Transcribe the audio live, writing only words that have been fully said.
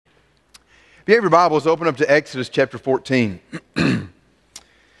If you have your Bibles, open up to Exodus chapter 14.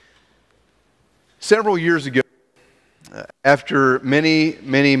 Several years ago, after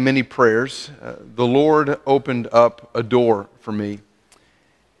many prayers, the Lord opened up a door for me.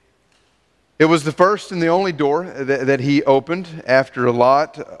 It was the first and the only door that He opened after a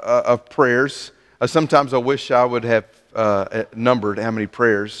lot of prayers. Sometimes I wish I would have numbered how many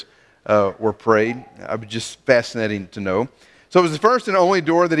prayers were prayed. It was just fascinating to know. So it was the first and only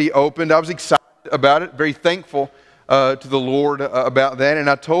door that He opened. I was excited about it, very thankful to the Lord about that, and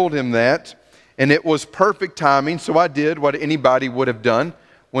I told Him that. And it was perfect timing, so I did what anybody would have done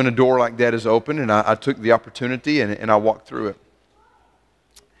when a door like that is open, and I took the opportunity and I walked through it.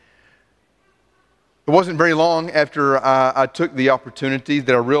 It wasn't very long after I took the opportunity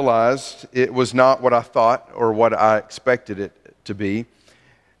that I realized it was not what I thought or what I expected it to be.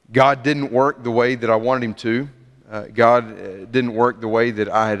 God didn't work the way that I wanted Him to. God didn't work the way that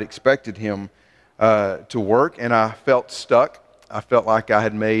I had expected Him to work, and I felt stuck. I felt like I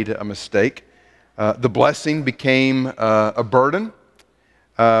had made a mistake. The blessing became a burden.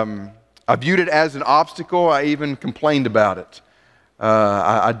 I viewed it as an obstacle. I even complained about it.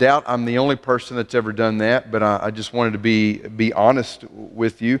 I doubt I'm the only person that's ever done that, but I just wanted to be honest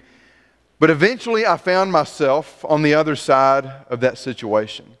with you. But eventually I found myself on the other side of that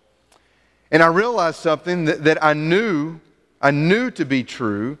situation. And I realized something that I knew to be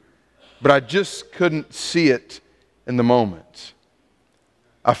true, but I just couldn't see it in the moment.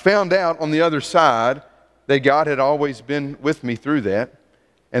 I found out on the other side that God had always been with me through that,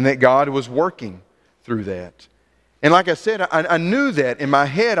 and that God was working through that. And like I said, I knew that. In my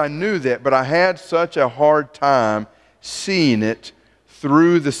head, I knew that, but I had such a hard time seeing it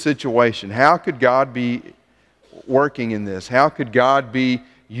through the situation. How could God be working in this? How could God be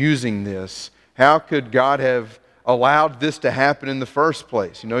using this? How could God have allowed this to happen in the first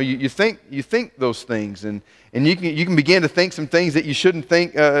place? You know, you think those things, and you can begin to think some things that you shouldn't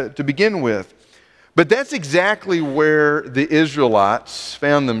think to begin with. But that's exactly where the Israelites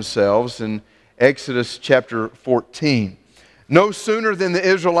found themselves in Exodus chapter 14. No sooner than the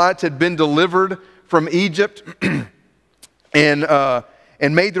Israelites had been delivered from Egypt and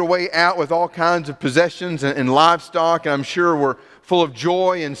made their way out with all kinds of possessions and livestock, and I'm sure were full of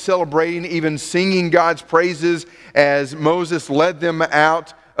joy and celebrating, even singing God's praises as Moses led them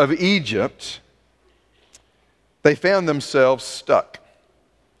out of Egypt, they found themselves stuck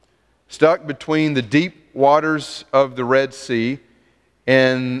between the deep waters of the Red Sea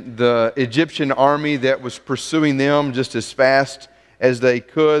and the Egyptian army that was pursuing them just as fast as they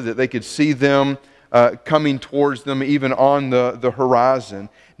could, that they could see them coming towards them even on the horizon.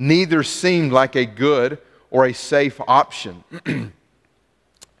 Neither seemed like a good or a safe option.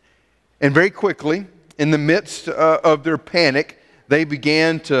 And very quickly, in the midst of their panic, they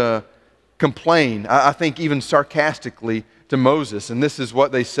began to complain, I think even sarcastically, to Moses. And this is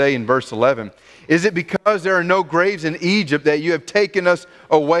what they say in verse 11. Is it because there are no graves in Egypt that you have taken us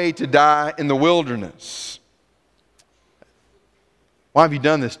away to die in the wilderness? Why have you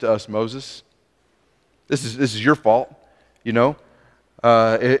done this to us, Moses? This is your fault, you know.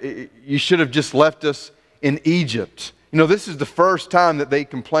 You should have just left us in Egypt. You know, this is the first time that they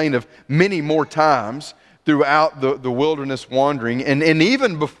complain of many more times throughout the wilderness wandering. And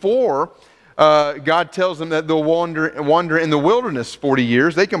even before God tells them that they'll wander in the wilderness 40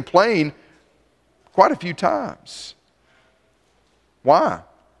 years, they complain quite a few times. Why?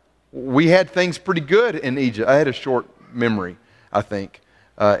 We had things pretty good in Egypt. I had a short memory, I think,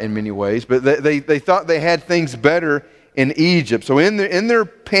 in many ways. But they thought they had things better in Egypt. So in their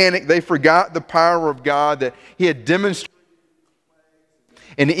panic, they forgot the power of God that He had demonstrated.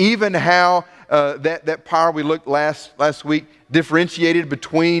 And even how that power we looked last week differentiated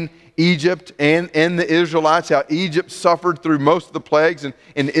between Egypt and the Israelites, how Egypt suffered through most of the plagues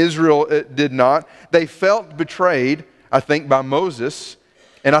and Israel did not. They felt betrayed, I think, by Moses,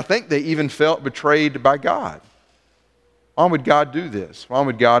 and I think they even felt betrayed by God. Why would God do this? Why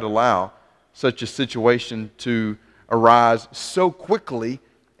would God allow such a situation to arise so quickly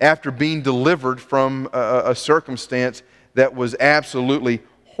after being delivered from a circumstance that was absolutely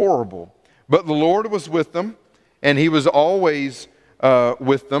horrible? But the Lord was with them, and He was always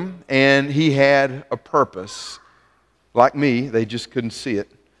with them, and He had a purpose. Like me, they just couldn't see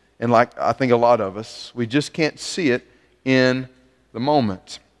it. And like I think a lot of us, we just can't see it in the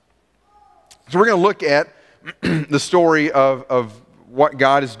moment. So we're going to look at the story of what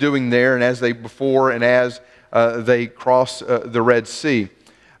God is doing there, and as they cross the Red Sea.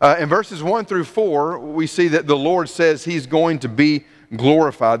 In verses 1 through 4, we see that the Lord says He's going to be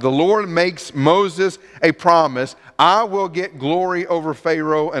glorified. The Lord makes Moses a promise. I will get glory over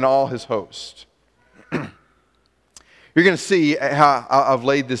Pharaoh and all his host. You're going to see how I've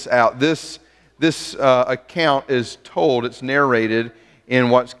laid this out. This account is told, it's narrated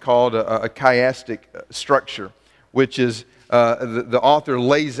in what's called a chiastic structure, which is the author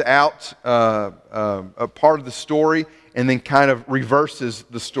lays out a part of the story and then kind of reverses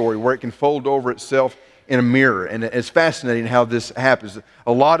the story where it can fold over itself in a mirror. And it's fascinating how this happens.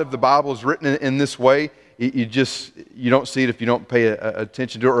 A lot of the Bible is written in this way. You don't see it if you don't pay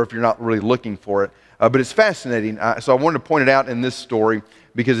attention to it or if you're not really looking for it. But it's fascinating. So I wanted to point it out in this story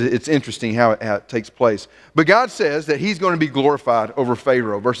because it's interesting how it takes place. But God says that he's going to be glorified over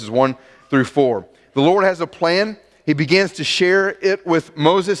Pharaoh, verses 1 through 4. The Lord has a plan. He begins to share it with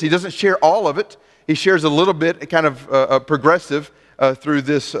Moses. He doesn't share all of it. He shares a little bit, kind of progressive through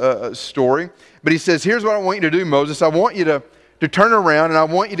this story. But he says, here's what I want you to do, Moses. I want you to turn around and I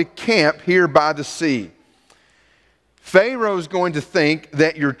want you to camp here by the sea. Pharaoh's going to think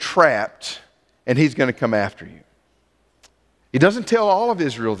that you're trapped and he's going to come after you. He doesn't tell all of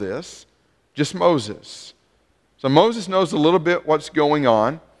Israel this, just Moses. So Moses knows a little bit what's going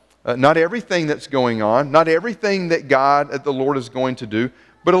on. Not everything that's going on, not everything that the Lord is going to do,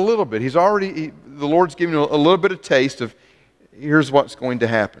 but a little bit. The Lord's giving you a little bit of taste of here's what's going to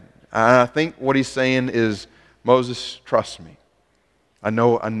happen. And I think what he's saying is, Moses, trust me. I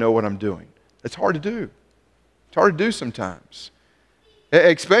know what I'm doing. It's hard to do. It's hard to do sometimes.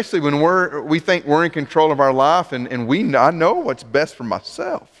 Especially when we think we're in control of our life and I know what's best for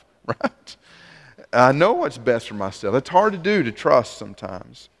myself, right? I know what's best for myself. It's hard to do, to trust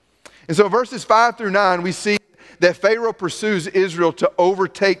sometimes. And so verses 5 through 9, we see that Pharaoh pursues Israel to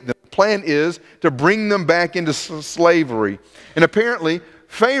overtake them. The plan is to bring them back into slavery. And apparently,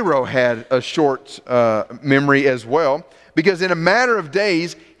 Pharaoh had a short memory as well, because in a matter of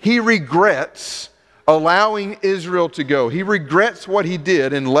days, he regrets allowing Israel to go. He regrets what he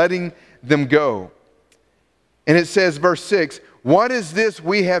did in letting them go. And it says, verse 6, what is this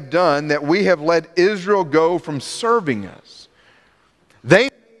we have done that we have let Israel go from serving us? They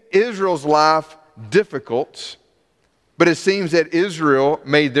made Israel's life difficult, but it seems that Israel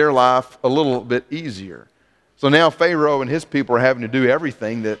made their life a little bit easier. So now Pharaoh and his people are having to do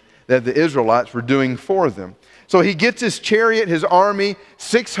everything that the Israelites were doing for them. So he gets his chariot, his army,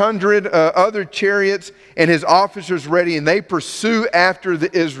 600 other chariots, and his officers ready, and they pursue after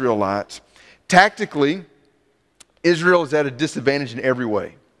the Israelites. Tactically, Israel is at a disadvantage in every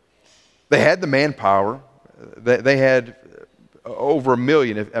way. They had the manpower. They had over 1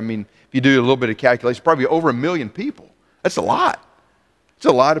 million. If you do a little bit of calculation, probably over 1 million people. That's a lot. It's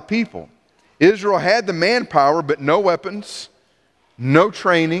a lot of people. Israel had the manpower, but no weapons, no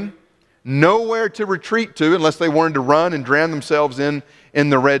training, nowhere to retreat to unless they wanted to run and drown themselves in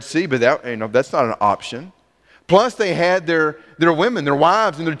the Red Sea. But that's not an option. Plus, they had their women, their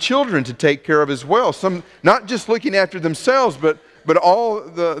wives, and their children to take care of as well. Some not just looking after themselves, but all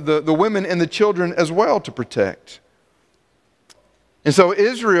the women and the children as well to protect. And so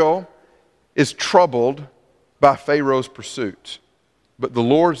Israel is troubled by Pharaoh's pursuit, but the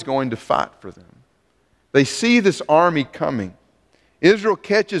Lord's going to fight for them. They see this army coming. Israel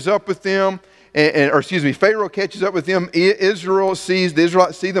catches up with them, Pharaoh catches up with them. The Israelites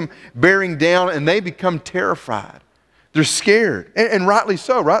see them bearing down, and they become terrified. They're scared, and rightly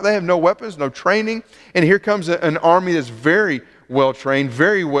so, right? They have no weapons, no training, and here comes an army that's very well trained,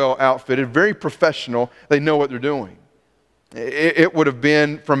 very well outfitted, very professional. They know what they're doing. It would have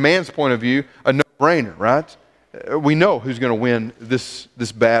been, from man's point of view, a no-brainer, right? We know who's going to win this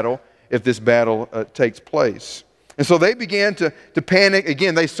battle if this battle takes place. And so they began to panic.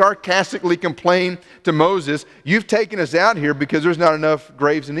 Again, they sarcastically complain to Moses, you've taken us out here because there's not enough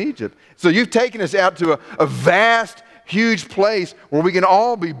graves in Egypt. So you've taken us out to a vast, huge place where we can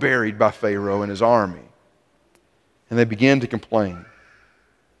all be buried by Pharaoh and his army. And they began to complain.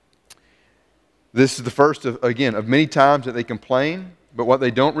 This is the first of many times that they complain, but what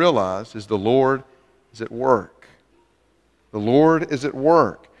they don't realize is the Lord is at work. The Lord is at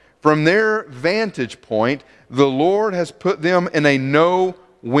work. From their vantage point, the Lord has put them in a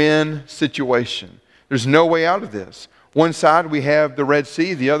no-win situation. There's no way out of this. One side we have the Red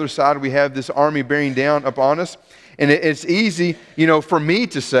Sea, the other side we have this army bearing down upon us. And it's easy, for me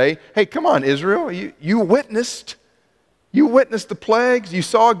to say, hey, come on, Israel, you witnessed the plagues, you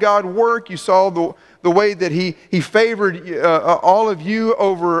saw God work, you saw the way that He favored all of you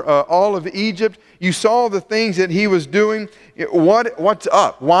over all of Egypt. You saw the things that He was doing. What's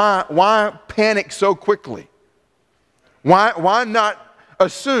up? Why panic so quickly? Why not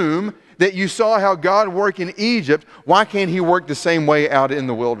assume that you saw how God worked in Egypt? Why can't He work the same way out in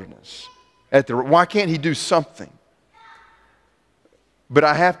the wilderness? Why can't He do something? But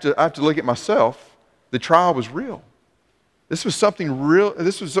I have to look at myself. The trial was real. This was something real.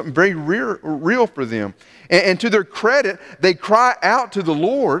 This was something very real for them. And to their credit, they cry out to the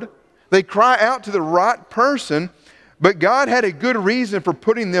Lord. They cry out to the right person. But God had a good reason for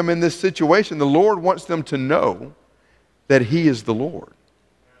putting them in this situation. The Lord wants them to know that He is the Lord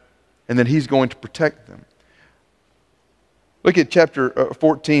and that He's going to protect them. Look at chapter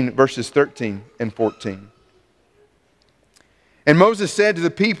 14, verses 13 and 14. And Moses said to the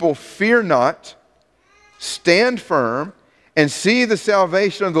people, "Fear not, stand firm, and see the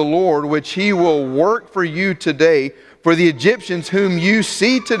salvation of the Lord, which He will work for you today. For the Egyptians whom you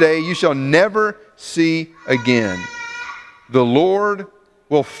see today, you shall never see again. The Lord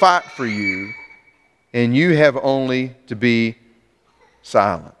will fight for you, and you have only to be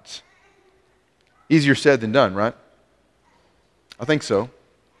silent." Easier said than done, right? I think so.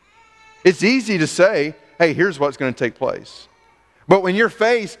 It's easy to say, hey, here's what's going to take place. But when you're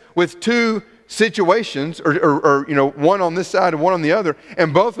faced with two situations, or one on this side and one on the other,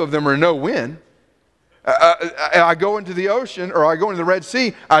 and both of them are no-win, I go into the ocean, or I go into the Red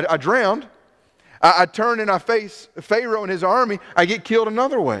Sea, I drowned. I turn and I face Pharaoh and his army, I get killed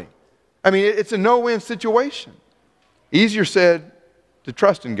another way. I mean, it's a no-win situation. Easier said to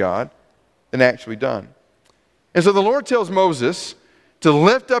trust in God than actually done. And so the Lord tells Moses to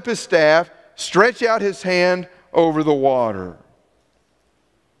lift up his staff, stretch out his hand over the water.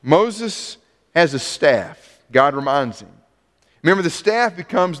 Moses has a staff. God reminds him. Remember, the staff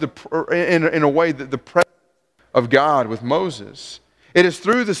becomes, in a way, the presence of God with Moses. It is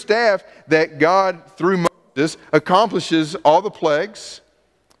through the staff that God, through Moses, accomplishes all the plagues,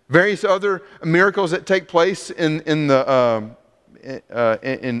 various other miracles that take place in the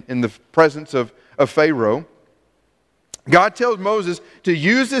presence of Pharaoh. God tells Moses to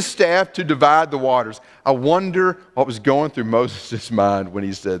use his staff to divide the waters. I wonder what was going through Moses' mind when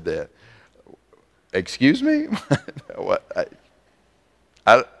he said that. Excuse me?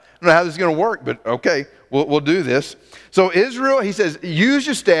 I don't know how this is going to work, but okay, we'll do this. So Israel, he says, use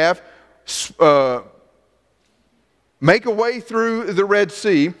your staff, make a way through the Red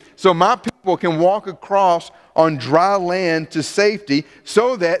Sea so my people can walk across on dry land to safety,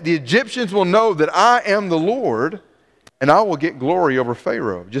 so that the Egyptians will know that I am the Lord, and I will get glory over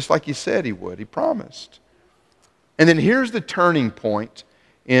Pharaoh, just like He said He would. He promised. And then here's the turning point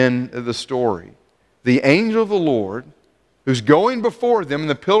in the story. The angel of the Lord, who's going before them in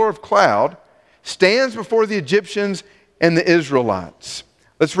the pillar of cloud, stands before the Egyptians and the Israelites.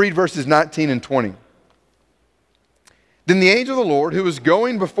 Let's read verses 19 and 20. Then the angel of the Lord, who was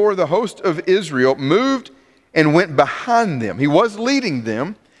going before the host of Israel, moved and went behind them. He was leading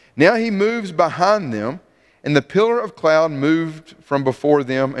them. Now He moves behind them. And the pillar of cloud moved from before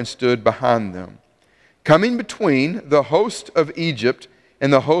them and stood behind them. Coming between the host of Egypt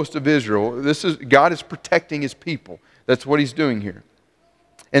and the host of Israel, God is protecting His people. That's what He's doing here.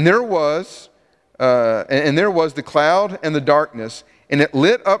 And there was the cloud and the darkness, and it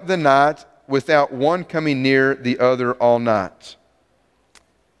lit up the night without one coming near the other all night.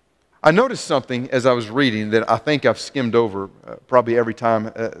 I noticed something as I was reading that I think I've skimmed over probably every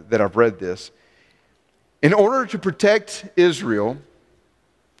time that I've read this. In order to protect Israel,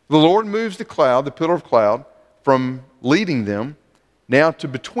 the Lord moves the cloud, the pillar of cloud, from leading them now to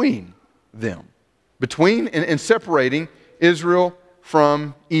between them. Between and separating Israel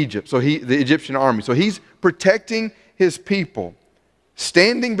from Egypt, so the Egyptian army. So He's protecting His people,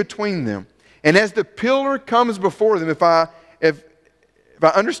 standing between them. And as the pillar comes before them, if I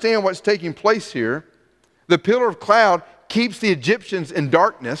understand what's taking place here, the pillar of cloud keeps the Egyptians in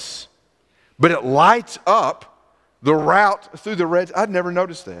darkness, but it lights up the route through the Red Sea. I'd never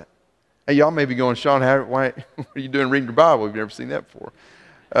noticed that. Hey, y'all may be going, Shawn, what are you doing reading your Bible? We've never seen that before.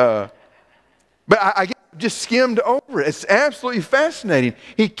 But I just skimmed over it. It's absolutely fascinating.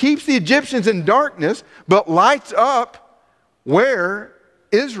 He keeps the Egyptians in darkness, but lights up where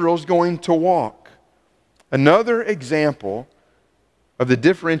Israel's going to walk. Another example of the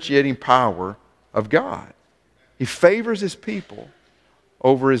differentiating power of God. He favors His people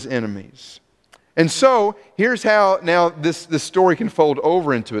over His enemies. And so, here's how now this story can fold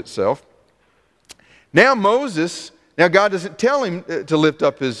over into itself. Now God doesn't tell him to lift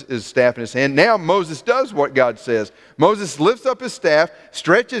up his staff in his hand. Now Moses does what God says. Moses lifts up his staff,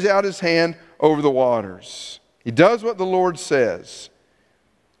 stretches out his hand over the waters. He does what the Lord says.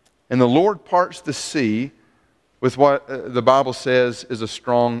 And the Lord parts the sea with what the Bible says is a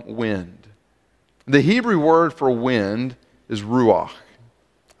strong wind. The Hebrew word for wind is ruach.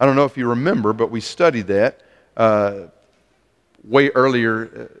 I don't know if you remember, but we studied that way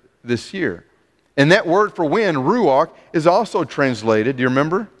earlier this year. And that word for wind, ruach, is also translated, do you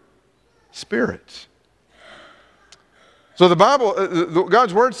remember? Spirit. So the Bible,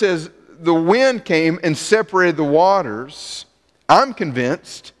 God's Word says the wind came and separated the waters. I'm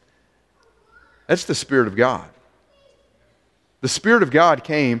convinced that's the Spirit of God. The Spirit of God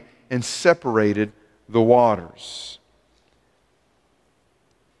came and separated the waters.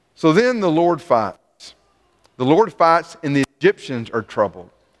 So then the Lord fights. The Lord fights and the Egyptians are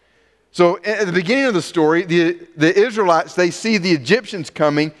troubled. So at the beginning of the story, the Israelites, they see the Egyptians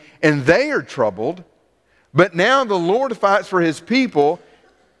coming and they are troubled. But now the Lord fights for His people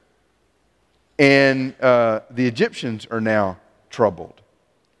and the Egyptians are now troubled.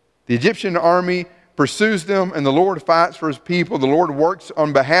 The Egyptian army pursues them and the Lord fights for His people. The Lord works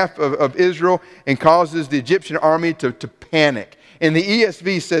on behalf of Israel and causes the Egyptian army to panic. And the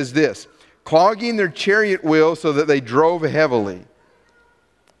ESV says this, clogging their chariot wheels so that they drove heavily.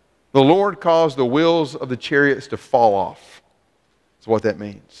 The Lord caused the wheels of the chariots to fall off. That's what that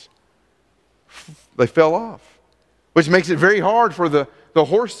means. They fell off, which makes it very hard for the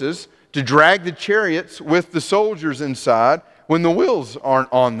horses to drag the chariots with the soldiers inside when the wheels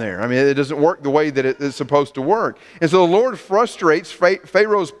aren't on there. I mean, it doesn't work the way that it's supposed to work. And so the Lord frustrates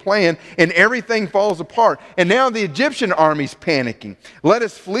Pharaoh's plan and everything falls apart. And now the Egyptian army's panicking. Let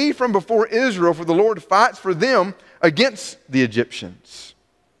us flee from before Israel, for the Lord fights for them against the Egyptians.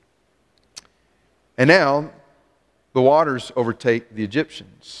 And now the waters overtake the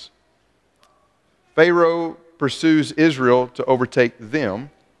Egyptians. Pharaoh pursues Israel to overtake them.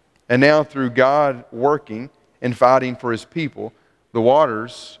 And now through God working and fighting for His people, the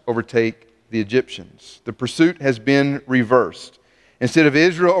waters overtake the Egyptians. The pursuit has been reversed. Instead of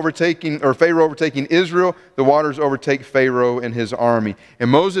Pharaoh overtaking Israel, the waters overtake Pharaoh and his army.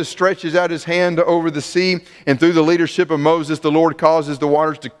 And Moses stretches out his hand over the sea, and through the leadership of Moses, the Lord causes the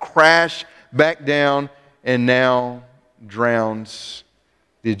waters to crash back down and now drowns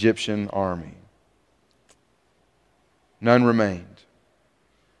the Egyptian army. None remained.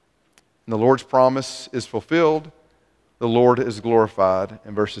 And the Lord's promise is fulfilled. The Lord is glorified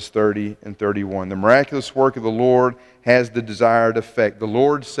in verses 30 and 31. The miraculous work of the Lord has the desired effect. The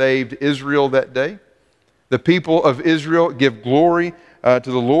Lord saved Israel that day. The people of Israel give glory to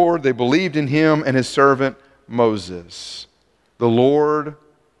the Lord. They believed in Him and His servant Moses. The Lord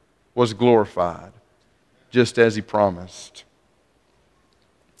was glorified, just as He promised.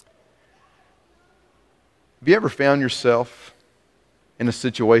 Have you ever found yourself in a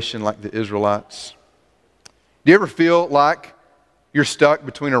situation like the Israelites? Do you ever feel like you're stuck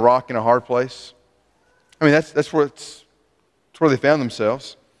between a rock and a hard place? I mean, that's where they found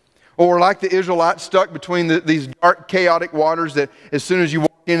themselves. Or like the Israelites, stuck between these dark, chaotic waters that as soon as you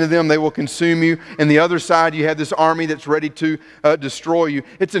walk into them, they will consume you. And the other side, you have this army that's ready to destroy you.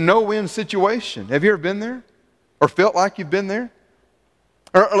 It's a no-win situation. Have you ever been there? Or felt like you've been there?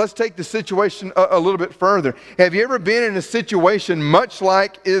 Or let's take the situation a little bit further. Have you ever been in a situation much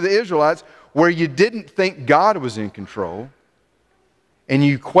like the Israelites where you didn't think God was in control and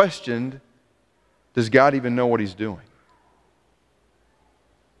you questioned, does God even know what He's doing?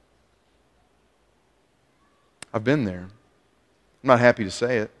 I've been there. I'm not happy to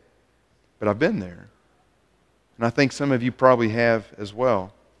say it, but I've been there. And I think some of you probably have as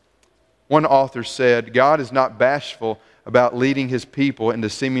well. One author said, God is not bashful about leading His people into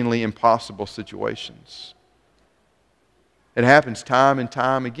seemingly impossible situations. It happens time and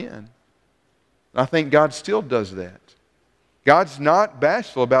time again. And I think God still does that. God's not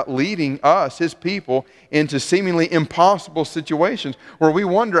bashful about leading us, His people, into seemingly impossible situations where we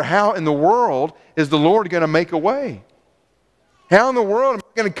wonder, how in the world is the Lord going to make a way? How in the world am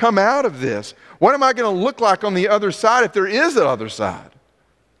I going to come out of this? What am I going to look like on the other side if there is an other side?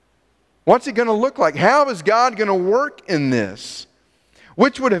 What's it going to look like? How is God going to work in this?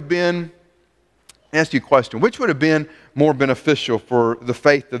 Which would have been, ask you a question, which would have been more beneficial for the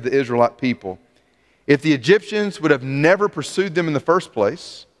faith of the Israelite people? If the Egyptians would have never pursued them in the first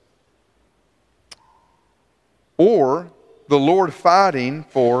place, or the Lord fighting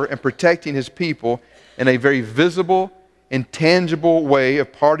for and protecting His people in a very visible and tangible way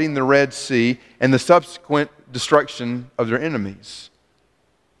of parting the Red Sea and the subsequent destruction of their enemies?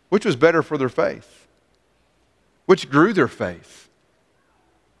 Which was better for their faith? Which grew their faith?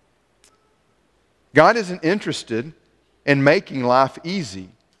 God isn't interested in making life easy.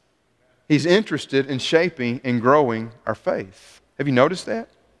 He's interested in shaping and growing our faith. Have you noticed that?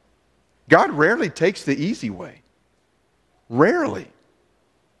 God rarely takes the easy way. Rarely.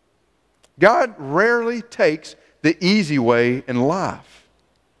 God rarely takes the easy way in life.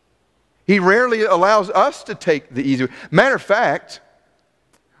 He rarely allows us to take the easy way. Matter of fact,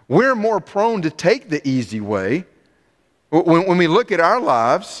 We're more prone to take the easy way. When we look at our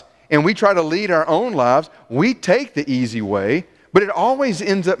lives and we try to lead our own lives, we take the easy way, but it always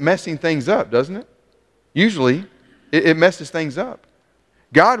ends up messing things up, doesn't it? Usually, it messes things up.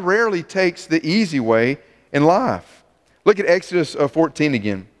 God rarely takes the easy way in life. Look at Exodus 14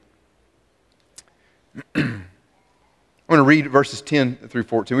 again. I'm going to read verses 10 through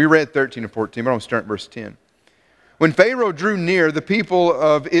 14. We read 13 and 14, but I'm going to start at verse 10. When Pharaoh drew near, the people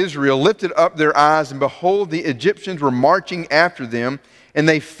of Israel lifted up their eyes, and behold, the Egyptians were marching after them, and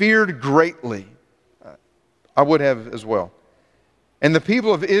they feared greatly. I would have as well. And the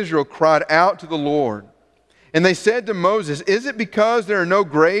people of Israel cried out to the Lord. And they said to Moses, "Is it because there are no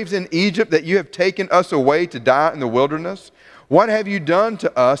graves in Egypt that you have taken us away to die in the wilderness? What have you done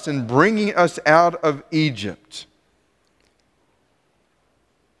to us in bringing us out of Egypt?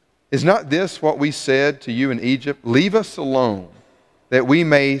 Is not this what we said to you in Egypt? Leave us alone, that we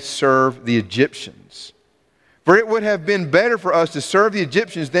may serve the Egyptians. For it would have been better for us to serve the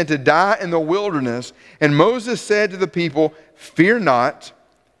Egyptians than to die in the wilderness." And Moses said to the people, "Fear not,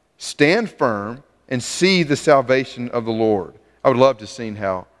 stand firm, and see the salvation of the Lord." I would love to have seen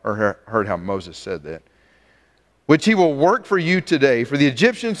how, or heard how Moses said that. "Which he will work for you today. For the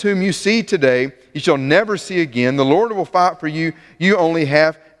Egyptians whom you see today, you shall never see again. The Lord will fight for you. You only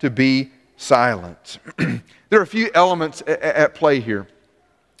have to be silent." There are a few elements at play here.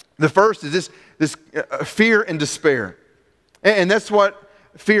 The first is this fear and despair. And that's what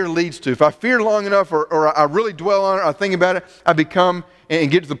fear leads to. If I fear long enough or I really dwell on it, I think about it, I become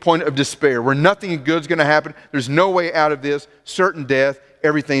and get to the point of despair where nothing good is going to happen. There's no way out of this. Certain death.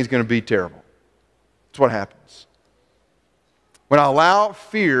 Everything's going to be terrible. That's what happens. When I allow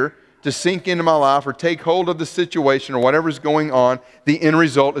fear to sink into my life or take hold of the situation or whatever's going on, the end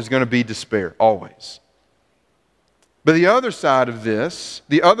result is going to be despair, always. But the other side of this,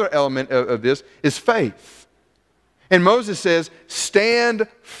 the other element of this is faith. And Moses says, stand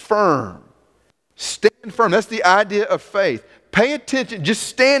firm. Stand firm. That's the idea of faith. Pay attention. Just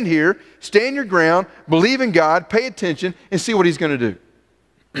stand here, stand your ground, believe in God, pay attention, and see what He's going to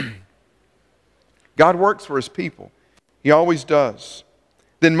do. God works for His people. He always does.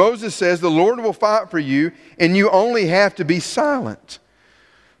 Then Moses says, the Lord will fight for you, and you only have to be silent.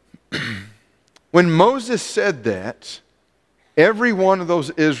 When Moses said that, every one of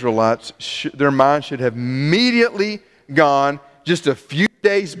those Israelites, their mind should have immediately gone just a few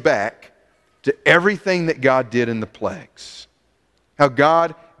days back to everything that God did in the plagues. How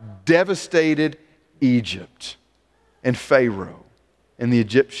God devastated Egypt and Pharaoh and the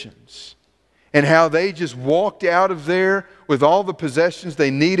Egyptians. And how they just walked out of there with all the possessions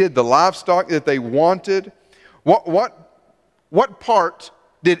they needed, the livestock that they wanted. What part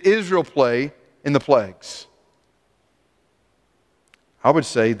did Israel play in the plagues? I would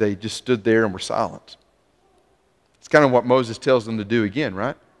say they just stood there and were silent. It's kind of what Moses tells them to do again,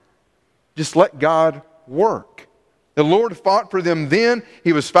 right? Just let God work. The Lord fought for them then.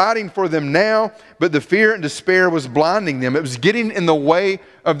 He was fighting for them now. But the fear and despair was blinding them. It was getting in the way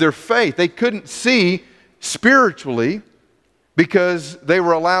of their faith. They couldn't see spiritually because they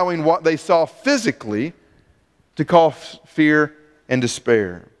were allowing what they saw physically to cause fear and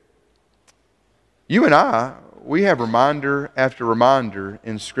despair. You and I, we have reminder after reminder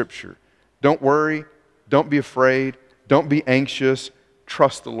in Scripture. Don't worry. Don't be afraid. Don't be anxious.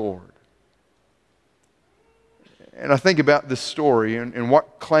 Trust the Lord. And I think about this story and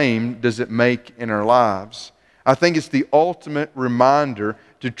what claim does it make in our lives. I think it's the ultimate reminder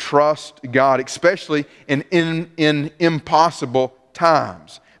to trust God, especially in impossible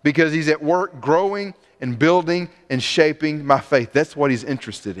times, because He's at work growing and building and shaping my faith. That's what He's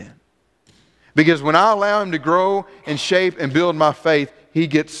interested in. Because when I allow Him to grow and shape and build my faith, He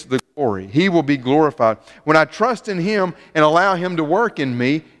gets the glory. He will be glorified. When I trust in Him and allow Him to work in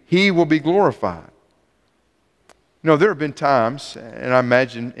me, He will be glorified. You know, there have been times, and I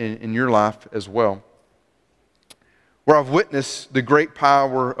imagine in your life as well, where I've witnessed the great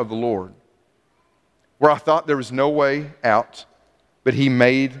power of the Lord, where I thought there was no way out, but He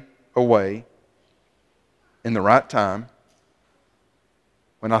made a way in the right time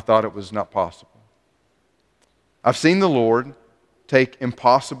when I thought it was not possible. I've seen the Lord take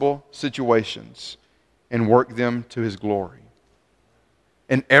impossible situations and work them to His glory.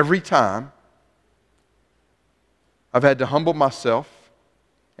 And every time, I've had to humble myself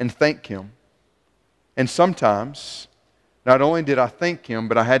and thank Him. And sometimes, not only did I thank Him,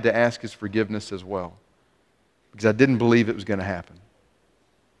 but I had to ask His forgiveness as well. Because I didn't believe it was going to happen.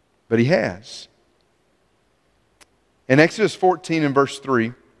 But He has. In Exodus 14 and verse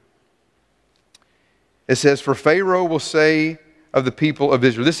 3, it says, "For Pharaoh will say, of the people of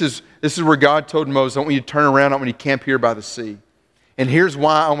Israel. This is where God told Moses, I want you to turn around, I want you to camp here by the sea. And here's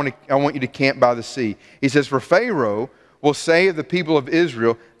why I want you to camp by the sea. He says, for Pharaoh will say of the people of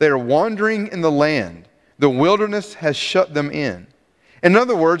Israel, they are wandering in the land. The wilderness has shut them in. In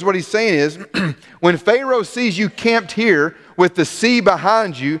other words, what he's saying is, when Pharaoh sees you camped here with the sea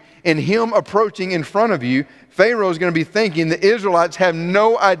behind you and him approaching in front of you, Pharaoh is going to be thinking the Israelites have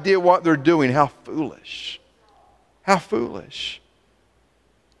no idea what they're doing. How foolish. How foolish.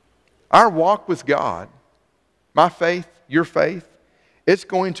 Our walk with God, my faith, your faith, it's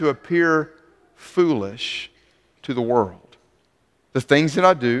going to appear foolish to the world. The things that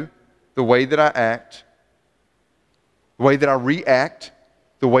I do, the way that I act, the way that I react,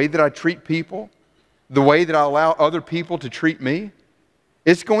 the way that I treat people, the way that I allow other people to treat me,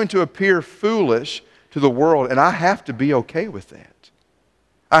 it's going to appear foolish to the world, and I have to be okay with that.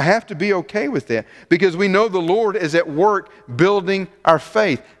 I have to be okay with that because we know the Lord is at work building our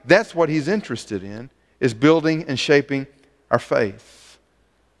faith. That's what He's interested in, is building and shaping our faith.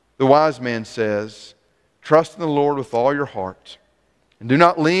 The wise man says, trust in the Lord with all your heart and do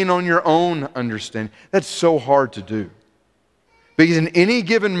not lean on your own understanding. That's so hard to do. Because in any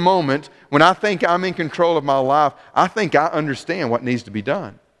given moment, when I think I'm in control of my life, I think I understand what needs to be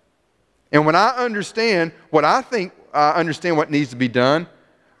done. And when I understand what I think I understand what needs to be done,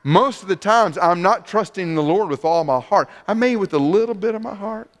 most of the times I'm not trusting in the Lord with all my heart. I may with a little bit of my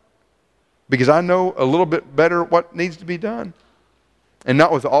heart because I know a little bit better what needs to be done and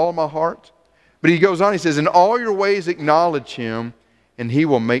not with all my heart. But he goes on, he says, in all your ways acknowledge Him and He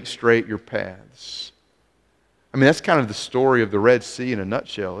will make straight your paths. I mean, that's kind of the story of the Red Sea in a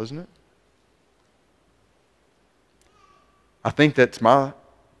nutshell, isn't it? I think that's my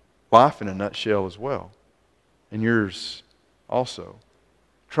life in a nutshell as well, and yours also.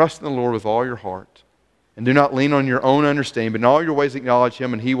 Trust in the Lord with all your heart, and do not lean on your own understanding, but in all your ways acknowledge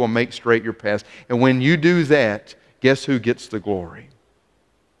Him, and He will make straight your paths. And when you do that, guess who gets the glory?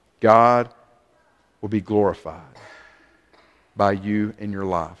 God will be glorified by you in your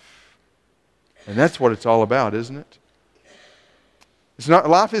life. And that's what it's all about, isn't it?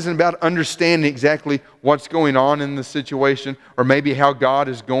 Life isn't about understanding exactly what's going on in the situation or maybe how God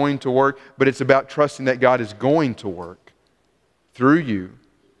is going to work, but it's about trusting that God is going to work through you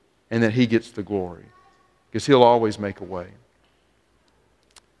and that He gets the glory because He'll always make a way.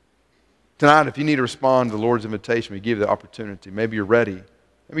 Tonight, if you need to respond to the Lord's invitation, we give you the opportunity. Maybe you're ready.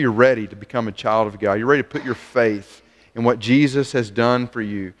 Maybe you're ready to become a child of God. You're ready to put your faith in what Jesus has done for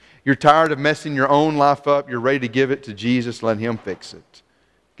you. You're tired of messing your own life up. You're ready to give it to Jesus, let Him fix it.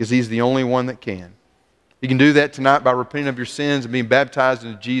 Because He's the only one that can. You can do that tonight by repenting of your sins and being baptized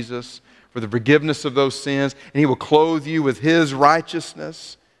into Jesus for the forgiveness of those sins. And He will clothe you with His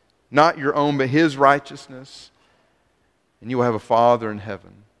righteousness. Not your own, but His righteousness. And you will have a Father in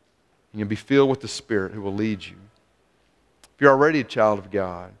heaven. And you'll be filled with the Spirit who will lead you. If you're already a child of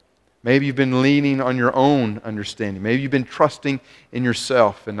God, maybe you've been leaning on your own understanding. Maybe you've been trusting in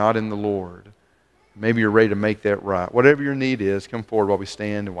yourself and not in the Lord. Maybe you're ready to make that right. Whatever your need is, come forward while we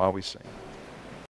stand and while we sing.